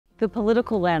The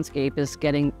political landscape is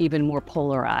getting even more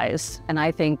polarized, and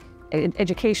I think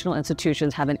educational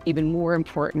institutions have an even more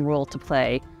important role to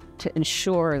play to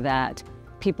ensure that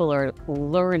people are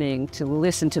learning to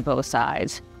listen to both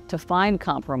sides, to find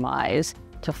compromise,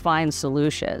 to find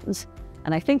solutions.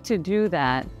 And I think to do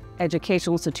that,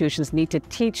 educational institutions need to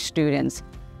teach students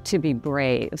to be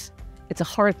brave. It's a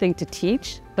hard thing to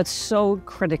teach, but so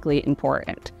critically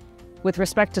important. With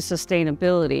respect to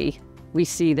sustainability, we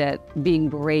see that being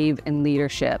brave in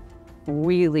leadership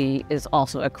really is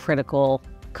also a critical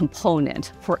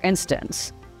component. For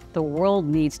instance, the world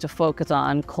needs to focus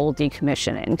on coal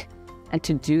decommissioning. And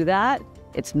to do that,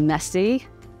 it's messy,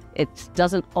 it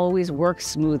doesn't always work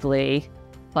smoothly,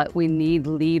 but we need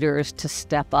leaders to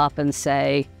step up and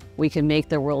say, we can make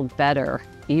the world better,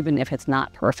 even if it's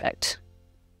not perfect.